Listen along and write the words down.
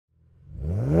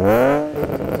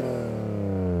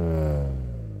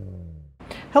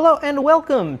Hello and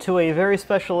welcome to a very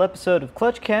special episode of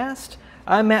ClutchCast.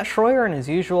 I'm Matt Schroyer, and as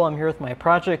usual I'm here with my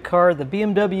project car, the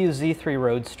BMW Z3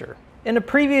 Roadster. In a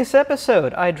previous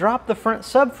episode, I dropped the front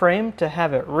subframe to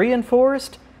have it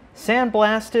reinforced,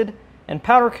 sandblasted, and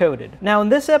powder coated. Now in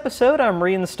this episode I'm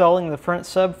reinstalling the front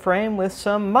subframe with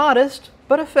some modest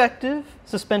but effective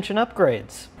suspension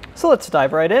upgrades. So let's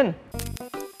dive right in.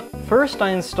 First, I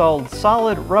installed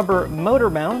solid rubber motor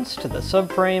mounts to the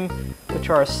subframe, which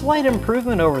are a slight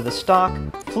improvement over the stock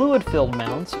fluid-filled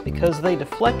mounts because they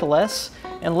deflect less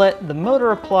and let the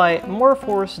motor apply more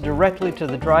force directly to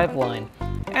the driveline,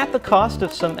 at the cost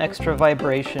of some extra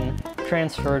vibration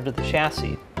transferred to the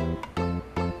chassis.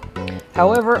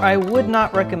 However, I would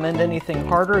not recommend anything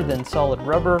harder than solid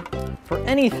rubber for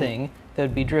anything that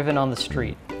would be driven on the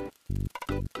street.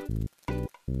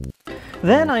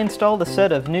 Then I installed a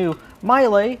set of new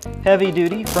Miley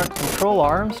heavy-duty front control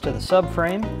arms to the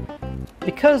subframe.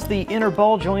 Because the inner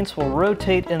ball joints will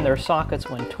rotate in their sockets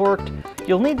when torqued,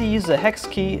 you'll need to use a hex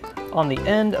key on the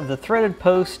end of the threaded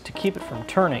post to keep it from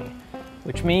turning,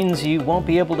 which means you won't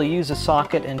be able to use a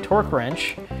socket and torque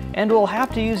wrench, and will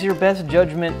have to use your best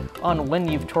judgment on when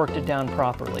you've torqued it down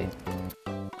properly.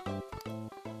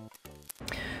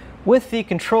 With the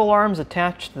control arms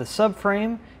attached to the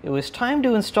subframe, it was time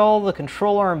to install the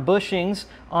control arm bushings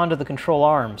onto the control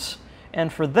arms.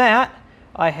 And for that,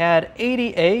 I had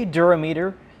 80A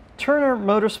Durameter Turner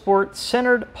Motorsport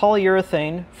centered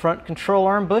polyurethane front control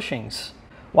arm bushings.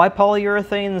 Why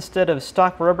polyurethane instead of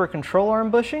stock rubber control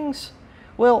arm bushings?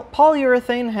 Well,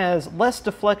 polyurethane has less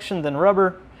deflection than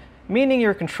rubber, meaning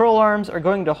your control arms are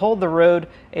going to hold the road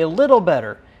a little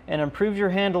better and improve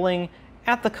your handling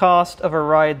at the cost of a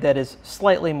ride that is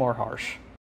slightly more harsh.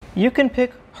 You can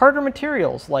pick harder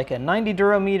materials like a 90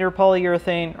 Durameter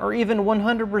polyurethane or even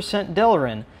 100%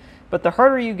 Delrin, but the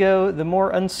harder you go, the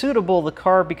more unsuitable the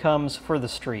car becomes for the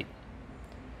street.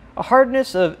 A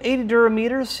hardness of 80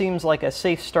 Durameters seems like a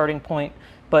safe starting point,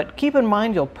 but keep in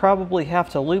mind you'll probably have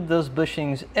to lube those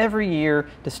bushings every year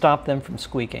to stop them from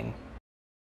squeaking.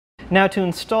 Now to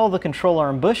install the control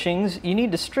arm bushings, you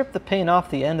need to strip the paint off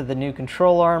the end of the new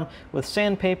control arm with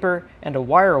sandpaper and a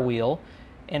wire wheel,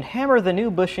 and hammer the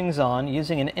new bushings on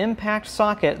using an impact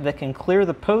socket that can clear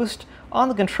the post on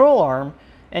the control arm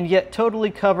and yet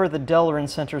totally cover the Delrin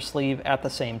center sleeve at the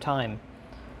same time.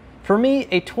 For me,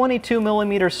 a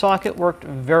 22mm socket worked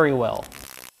very well.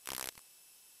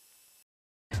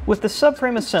 With the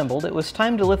subframe assembled, it was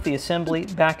time to lift the assembly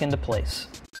back into place.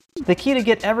 The key to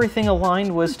get everything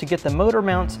aligned was to get the motor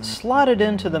mounts slotted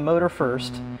into the motor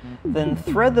first, then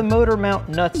thread the motor mount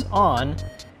nuts on,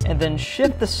 and then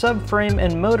shift the subframe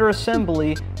and motor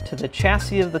assembly to the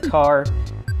chassis of the car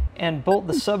and bolt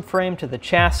the subframe to the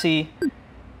chassis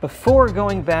before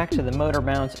going back to the motor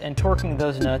mounts and torquing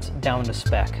those nuts down to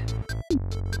spec.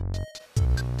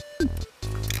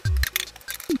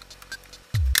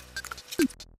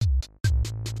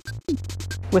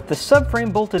 With the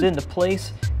subframe bolted into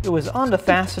place, it was on to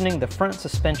fastening the front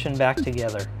suspension back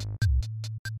together.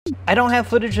 I don't have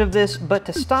footage of this, but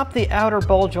to stop the outer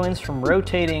ball joints from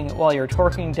rotating while you're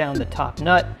torquing down the top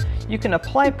nut, you can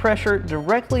apply pressure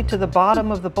directly to the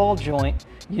bottom of the ball joint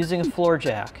using a floor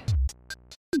jack.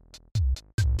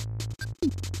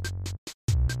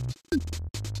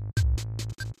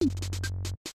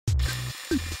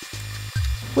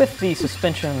 With the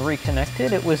suspension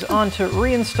reconnected, it was on to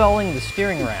reinstalling the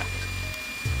steering rack.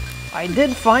 I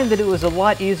did find that it was a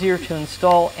lot easier to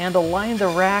install and align the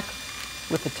rack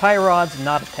with the tie rods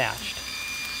not attached.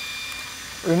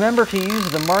 Remember to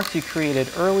use the marks you created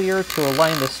earlier to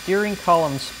align the steering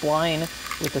column spline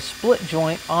with the split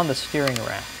joint on the steering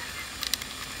rack.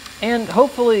 And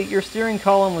hopefully your steering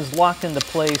column was locked into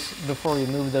place before you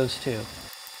move those two.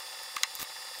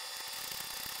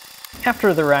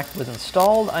 After the rack was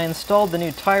installed, I installed the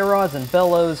new tie rods and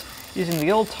bellows using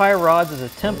the old tie rods as a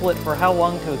template for how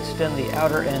long to extend the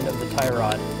outer end of the tie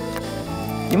rod.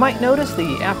 You might notice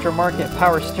the aftermarket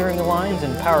power steering lines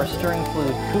and power steering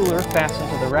fluid cooler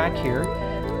fastened to the rack here,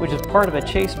 which is part of a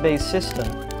chase-based system.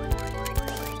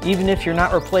 Even if you're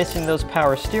not replacing those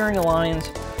power steering lines,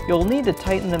 you'll need to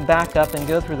tighten them back up and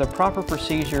go through the proper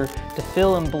procedure to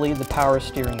fill and bleed the power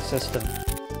steering system.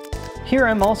 Here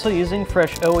I'm also using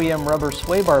fresh OEM rubber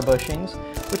sway bar bushings,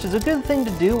 which is a good thing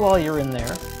to do while you're in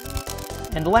there.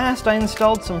 And last, I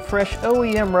installed some fresh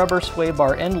OEM rubber sway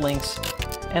bar end links,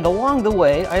 and along the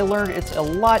way I learned it's a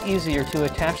lot easier to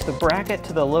attach the bracket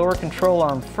to the lower control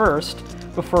arm first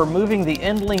before moving the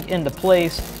end link into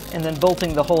place and then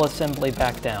bolting the whole assembly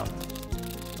back down.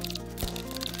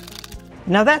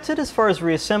 Now that's it as far as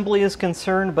reassembly is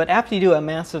concerned, but after you do a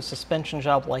massive suspension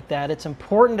job like that, it's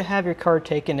important to have your car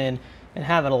taken in and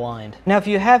have it aligned. Now, if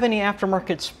you have any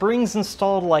aftermarket springs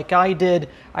installed like I did,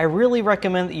 I really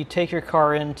recommend that you take your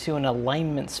car into an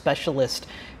alignment specialist,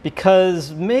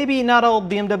 because maybe not all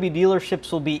BMW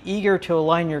dealerships will be eager to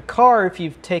align your car if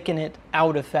you've taken it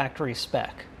out of factory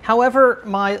spec. However,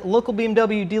 my local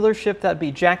BMW dealership, that'd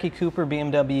be Jackie Cooper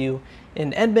BMW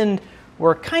in Edmond,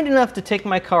 were kind enough to take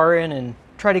my car in and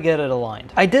try to get it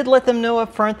aligned. I did let them know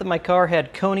up front that my car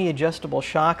had Coney adjustable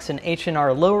shocks and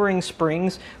H&R lowering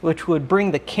springs, which would bring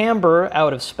the camber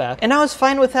out of spec. And I was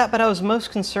fine with that, but I was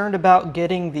most concerned about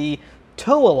getting the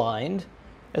toe aligned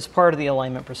as part of the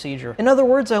alignment procedure. In other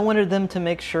words, I wanted them to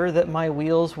make sure that my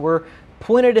wheels were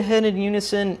pointed ahead in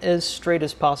unison as straight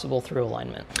as possible through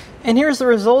alignment. And here's the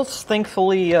results.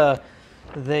 Thankfully,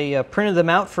 they printed them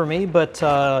out for me, but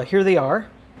here they are.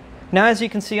 Now, as you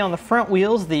can see on the front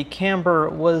wheels, the camber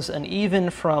was uneven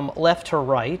from left to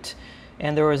right,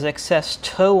 and there was excess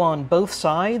toe on both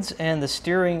sides, and the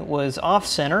steering was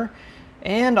off-center.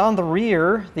 And on the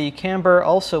rear, the camber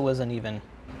also was uneven.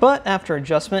 But after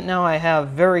adjustment, now I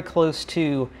have very close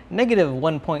to negative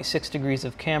 1.6 degrees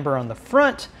of camber on the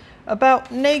front,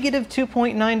 about negative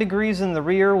 2.9 degrees in the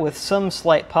rear, with some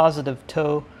slight positive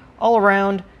toe all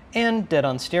around, and dead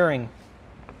on steering.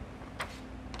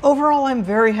 Overall, I'm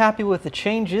very happy with the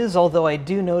changes, although I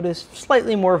do notice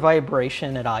slightly more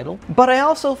vibration at idle. But I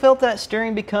also felt that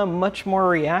steering become much more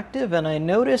reactive, and I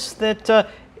noticed that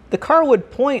the car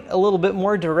would point a little bit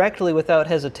more directly without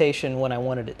hesitation when I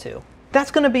wanted it to.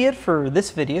 That's going to be it for this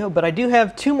video, but I do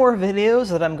have 2 more videos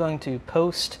that I'm going to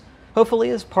post, hopefully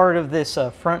as part of this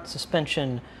front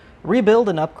suspension rebuild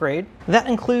and upgrade. That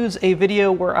includes a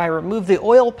video where I remove the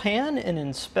oil pan and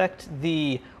inspect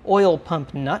the oil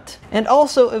pump nut, and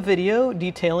also a video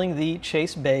detailing the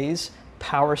Chase Bay's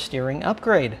power steering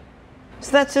upgrade.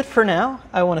 So that's it for now.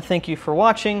 I want to thank you for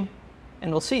watching,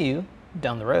 and we'll see you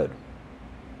down the road.